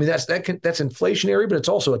 That's inflationary, but it's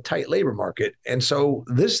also a tight labor market. And so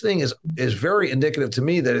this thing is very indicative to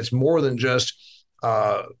me that it's more than just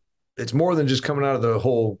coming out of the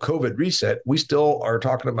whole COVID reset. We still are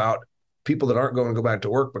talking about people that aren't going to go back to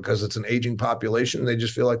work because it's an aging population and they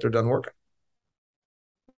just feel like they're done working.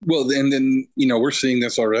 Well, and then, we're seeing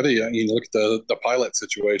this already. Look at the pilot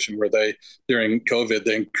situation where during COVID,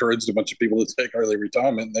 they encouraged a bunch of people to take early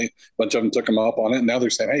retirement. And a bunch of them took them up on it. And now they're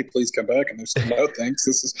saying, hey, please come back. And they're saying, no, thanks.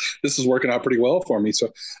 This is working out pretty well for me.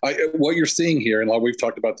 So what you're seeing here, and we've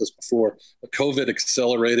talked about this before, COVID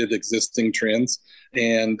accelerated existing trends.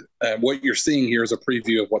 And what you're seeing here is a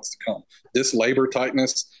preview of what's to come. This labor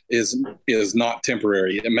tightness is not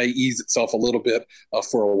temporary. It may ease itself a little bit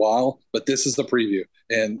for a while, but this is the preview.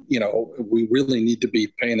 And, we really need to be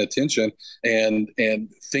paying attention and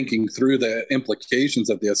thinking through the implications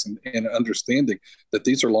of this and understanding that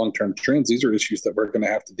these are long-term trends. These are issues that we're going to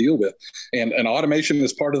have to deal with. And automation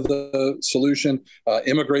is part of the solution.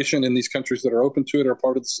 Immigration in these countries that are open to it are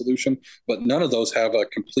part of the solution, but none of those have a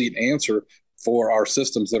complete answer for our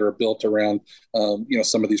systems that are built around,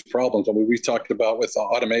 some of these problems. We've talked about with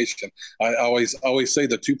automation. I always say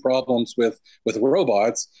the two problems with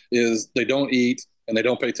robots is they don't eat and they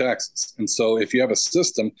don't pay taxes. And so if you have a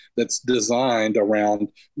system that's designed around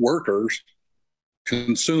workers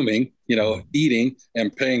consuming, eating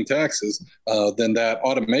and paying taxes, then that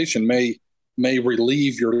automation may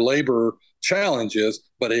relieve your labor challenges,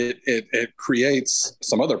 but it creates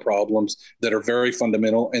some other problems that are very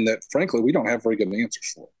fundamental and that, frankly, we don't have very good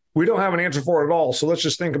answers for. We don't have an answer for it at all. So let's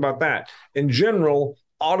just think about that. In general,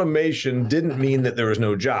 automation didn't mean that there was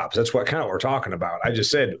no jobs. That's what kind of we're talking about. I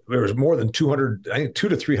just said there was more than 200, I think 200,000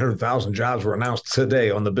 to 300,000 jobs were announced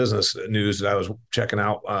today on the business news that I was checking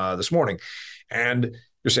out this morning. And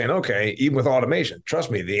you're saying, okay, even with automation,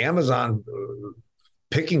 trust me, the Amazon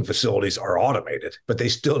picking facilities are automated, but they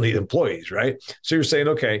still need employees, right? So you're saying,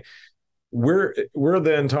 okay, we're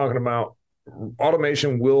then talking about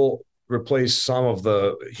automation will replace some of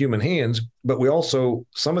the human hands, but we also,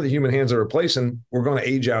 some of the human hands are replacing, we're going to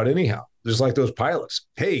age out anyhow. Just like those pilots.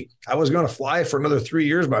 Hey, I was going to fly for another 3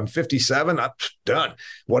 years, but I'm 57. I'm done.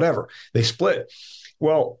 Whatever. They split.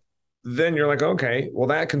 Well, then you're like, okay, well,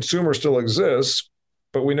 that consumer still exists,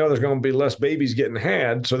 but we know there's going to be less babies getting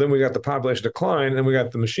had. So then we got the population decline, and then we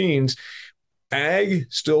got the machines. Ag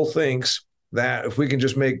still thinks that if we can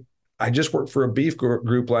just make, I just worked for a beef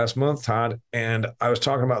group last month, Todd, and I was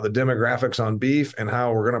talking about the demographics on beef and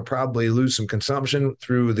how we're going to probably lose some consumption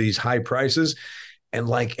through these high prices. And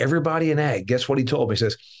like everybody in ag, guess what he told me? He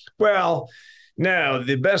says, well, now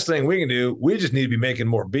the best thing we can do, we just need to be making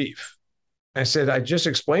more beef. I said, I just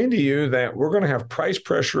explained to you that we're going to have price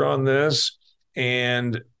pressure on this,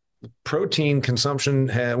 and protein consumption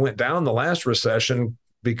went down the last recession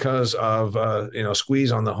because of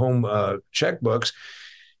squeeze on the home checkbooks.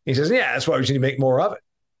 He says, yeah, that's why we need to make more of it.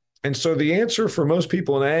 And so the answer for most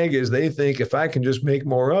people in ag is they think if I can just make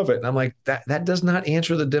more of it. And I'm like, that does not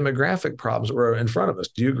answer the demographic problems that are in front of us.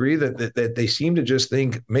 Do you agree that they seem to just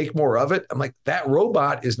think make more of it? I'm like, that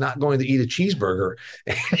robot is not going to eat a cheeseburger.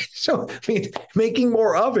 So, I mean, making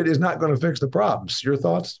more of it is not going to fix the problems. Your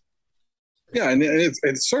thoughts? Yeah, and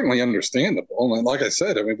it's certainly understandable. And like I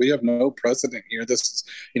said, I mean, we have no precedent here. This is,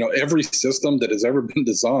 every system that has ever been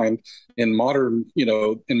designed in modern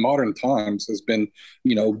times has been,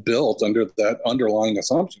 built under that underlying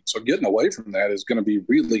assumption. So getting away from that is going to be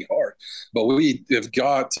really hard. But we have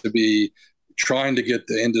got to be trying to get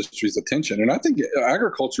the industry's attention. And I think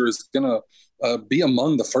agriculture is going to be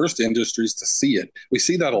among the first industries to see it. We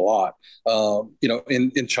see that a lot.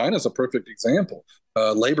 In China is a perfect example.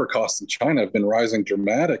 Labor costs in China have been rising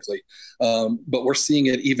dramatically, but we're seeing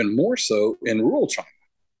it even more so in rural China,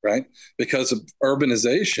 right? Because of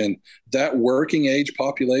urbanization, that working age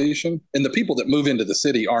population, and the people that move into the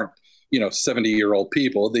city aren't 70-year-old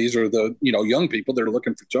people. These are the young people that are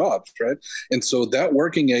looking for jobs, right? And so that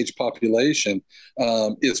working age population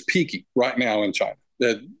is peaking right now in China.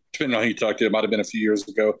 Depending on who you talk to, it might have been a few years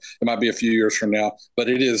ago, it might be a few years from now, but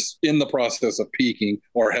it is in the process of peaking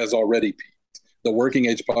or has already peaked, the working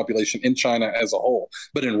age population in China as a whole.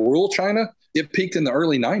 But in rural China, it peaked in the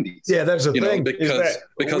early 90s. Yeah, that's the thing.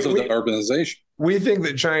 Because of the urbanization. We think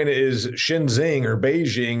that China is Shenzhen or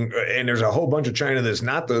Beijing, and there's a whole bunch of China that's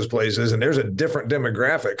not those places, and there's a different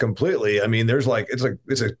demographic completely. I mean, it's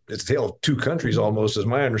a tale of two countries almost, is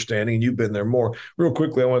my understanding. And you've been there more. Real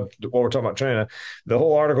quickly, while we're talking about China, the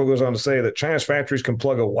whole article goes on to say that China's factories can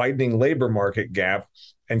plug a widening labor market gap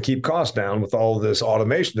and keep costs down with all of this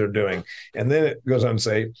automation they're doing. And then it goes on to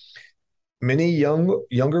say, many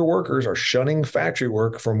younger workers are shunning factory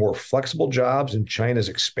work for more flexible jobs in China's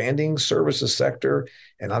expanding services sector.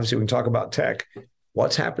 And obviously, we can talk about tech.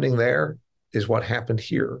 What's happening there is what happened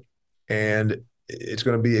here. And it's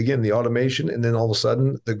going to be, again, the automation. And then all of a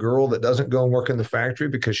sudden, the girl that doesn't go and work in the factory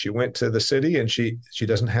because she went to the city and she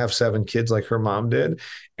doesn't have 7 kids like her mom did.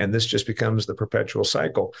 And this just becomes the perpetual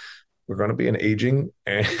cycle. We're going to be an aging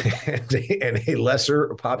and a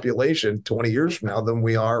lesser population 20 years from now than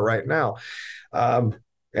we are right now. And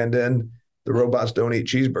then the robots don't eat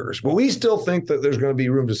cheeseburgers. But we still think that there's going to be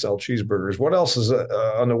room to sell cheeseburgers. What else is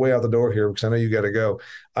on the way out the door here? Because I know you got to go.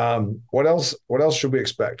 What else should we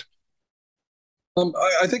expect?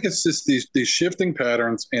 I think it's just these shifting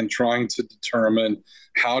patterns and trying to determine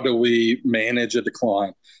how do we manage a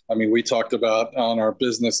decline. I mean, we talked about on our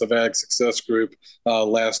Business of Ag Success group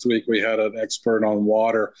last week, we had an expert on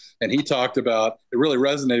water, and he talked about, it really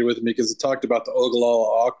resonated with me because he talked about the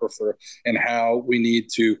Ogallala Aquifer and how we need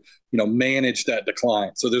to manage that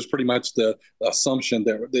decline. So there's pretty much the assumption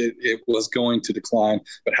that it was going to decline,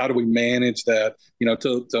 but how do we manage that,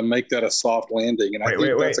 to make that a soft landing? And I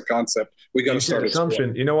think that's a concept we got to start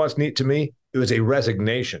assumption. You know what's neat to me? It was a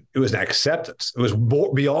resignation. It was an acceptance. It was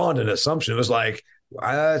beyond an assumption. It was like,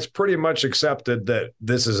 it's pretty much accepted that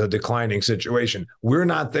this is a declining situation. We're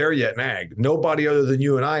not there yet in ag. Nobody other than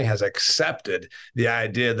you and I has accepted the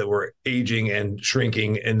idea that we're aging and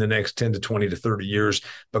shrinking in the next 10 to 20 to 30 years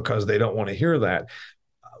because they don't want to hear that.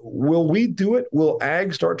 Will we do it? Will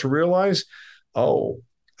ag start to realize,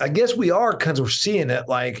 I guess we are because we're seeing it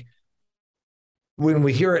like when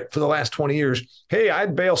we hear it for the last 20 years. Hey,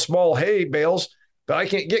 I'd bale small hay bales, but I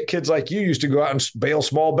can't get kids like you used to go out and bale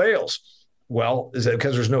small bales. Well, is that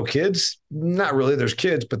because there's no kids? Not really. There's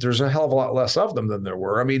kids, but there's a hell of a lot less of them than there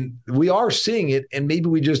were. I mean, we are seeing it, and maybe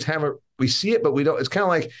we just haven't. We see it, but we don't. It's kind of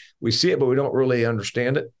like we see it, but we don't really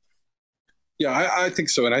understand it. Yeah, I think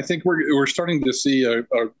so, and I think we're starting to see a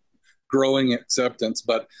growing acceptance,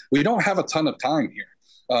 but we don't have a ton of time here.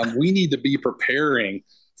 We need to be preparing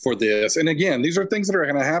for this. And again, these are things that are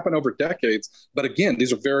going to happen over decades. But again,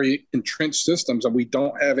 these are very entrenched systems, and we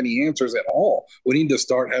don't have any answers at all. We need to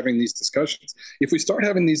start having these discussions. If we start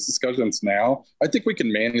having these discussions now, I think we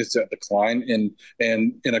can manage that decline in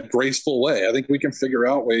a graceful way. I think we can figure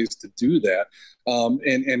out ways to do that.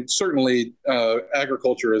 And certainly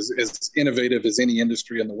agriculture is as innovative as any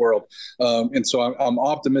industry in the world. And so I'm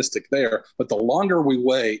optimistic there. But the longer we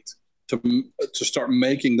wait to start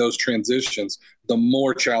making those transitions, the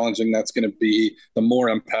more challenging that's going to be, the more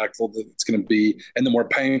impactful that it's going to be, and the more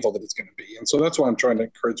painful that it's going to be. And so that's why I'm trying to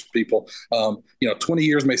encourage people. 20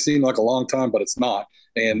 years may seem like a long time, but it's not.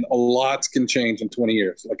 And a lot can change in 20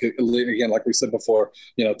 years. Like we said before,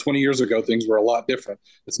 20 years ago, things were a lot different.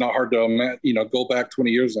 It's not hard to, go back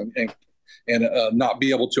 20 years and not be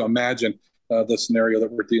able to imagine the scenario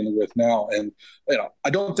that we're dealing with now. And, I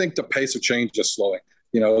don't think the pace of change is slowing.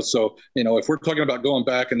 If we're talking about going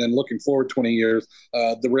back and then looking forward 20 years,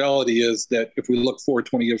 the reality is that if we look forward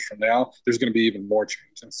 20 years from now, there's going to be even more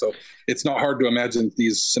change. And so it's not hard to imagine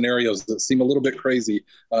these scenarios that seem a little bit crazy.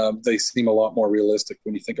 They seem a lot more realistic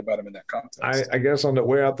when you think about them in that context. I guess on the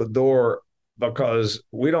way out the door, because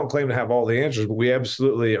we don't claim to have all the answers, but we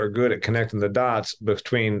absolutely are good at connecting the dots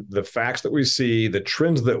between the facts that we see, the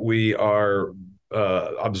trends that we are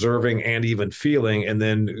observing and even feeling, and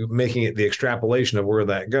then making it the extrapolation of where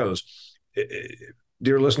that goes.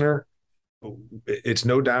 Dear listener, it's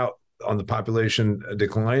no doubt on the population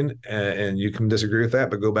decline, and you can disagree with that,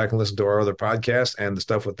 but go back and listen to our other podcasts and the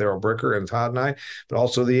stuff with Daryl Bricker and Todd and I, but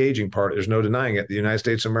also the aging part. There's no denying it. The United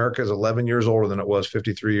States of America is 11 years older than it was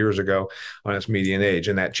 53 years ago on its median age,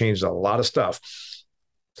 and that changed a lot of stuff.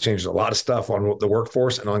 It changed a lot of stuff on the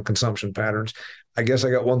workforce and on consumption patterns. I guess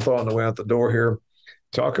I got one thought on the way out the door here.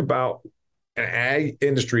 Talk about an ag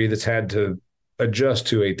industry that's had to adjust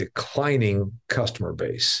to a declining customer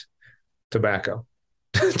base. Tobacco.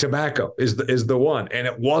 Tobacco is the one. And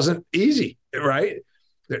it wasn't easy, right?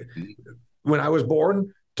 When I was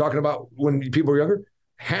born, talking about when people were younger,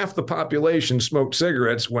 half the population smoked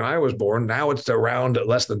cigarettes when I was born. Now it's around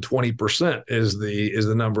less than 20% is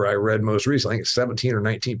the number I read most recently. I think it's 17 or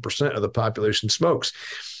 19% of the population smokes.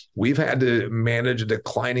 We've had to manage a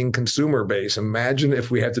declining consumer base. Imagine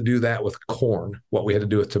if we had to do that with corn, what we had to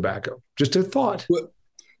do with tobacco. Just a thought.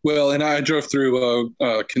 Well, and I drove through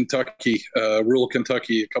Kentucky, rural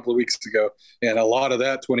Kentucky a couple of weeks ago, and a lot of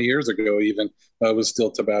that 20 years ago even was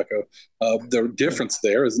still tobacco. The difference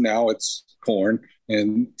there is now it's corn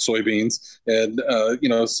and soybeans and,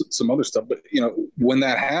 some other stuff. But, when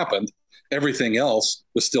that happened, everything else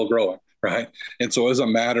was still growing. Right. And so it was a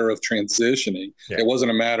matter of transitioning. Yeah. It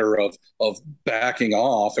wasn't a matter of backing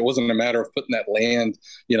off. It wasn't a matter of putting that land,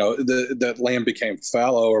 that land became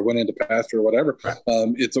fallow or went into pasture or whatever. Right.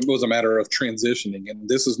 It was a matter of transitioning. And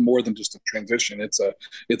this is more than just a transition. It's a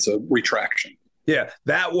retraction. Yeah,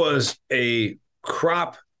 that was a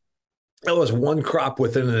crop. That was one crop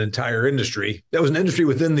within an entire industry. That was an industry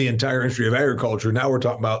within the entire industry of agriculture. Now we're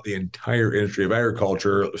talking about the entire industry of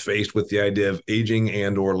agriculture faced with the idea of aging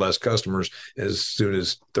and or less customers as soon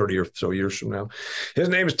as 30 or so years from now. His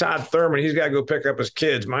name is Todd Thurman. He's got to go pick up his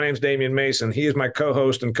kids. My name's Damian Mason. He is my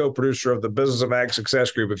co-host and co-producer of the Business of Ag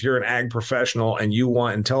Success Group. If you're an ag professional and you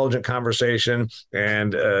want intelligent conversation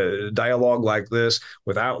and dialogue like this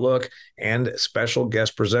with Outlook and special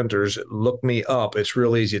guest presenters, look me up. It's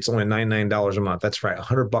real easy. It's only $99 a month. That's right,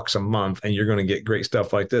 $100 a month, and you're going to get great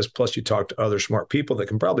stuff like this. Plus, you talk to other smart people that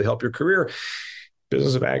can probably help your career.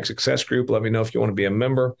 Business of Ag Success Group. Let me know if you want to be a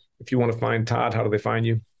member. If you want to find Todd, how do they find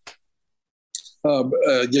you?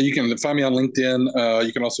 You can find me on LinkedIn.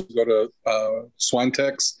 You can also go to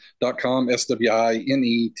swinetex.com,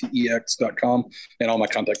 SWINETEX.com, and all my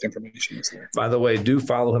contact information is there. By the way, do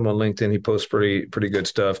follow him on LinkedIn. He posts pretty good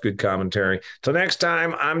stuff, good commentary. Till next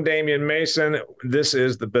time, I'm Damian Mason. This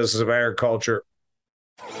is the Business of Agriculture.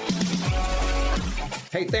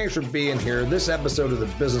 Hey, thanks for being here. This episode of the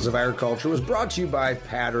Business of Agriculture was brought to you by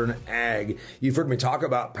Pattern Ag. You've heard me talk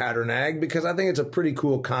about Pattern Ag because I think it's a pretty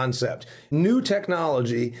cool concept. New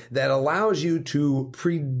technology that allows you to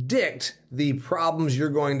predict the problems you're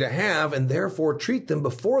going to have and therefore treat them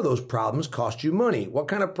before those problems cost you money. What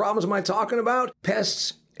kind of problems am I talking about?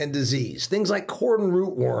 Pests, and disease. Things like cordon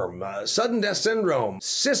rootworm, sudden death syndrome,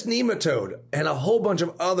 cyst nematode, and a whole bunch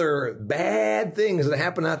of other bad things that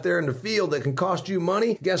happen out there in the field that can cost you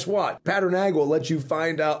money. Guess what? Pattern Ag will let you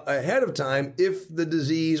find out ahead of time if the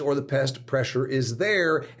disease or the pest pressure is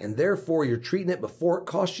there, and therefore you're treating it before it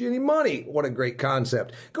costs you any money. What a great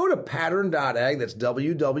concept. Go to pattern.ag, that's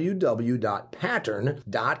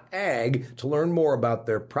www.pattern.ag, to learn more about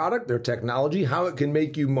their product, their technology, how it can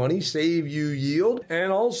make you money, save you yield,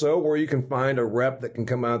 and also where you can find a rep that can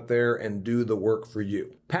come out there and do the work for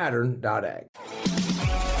you. Pattern.ag.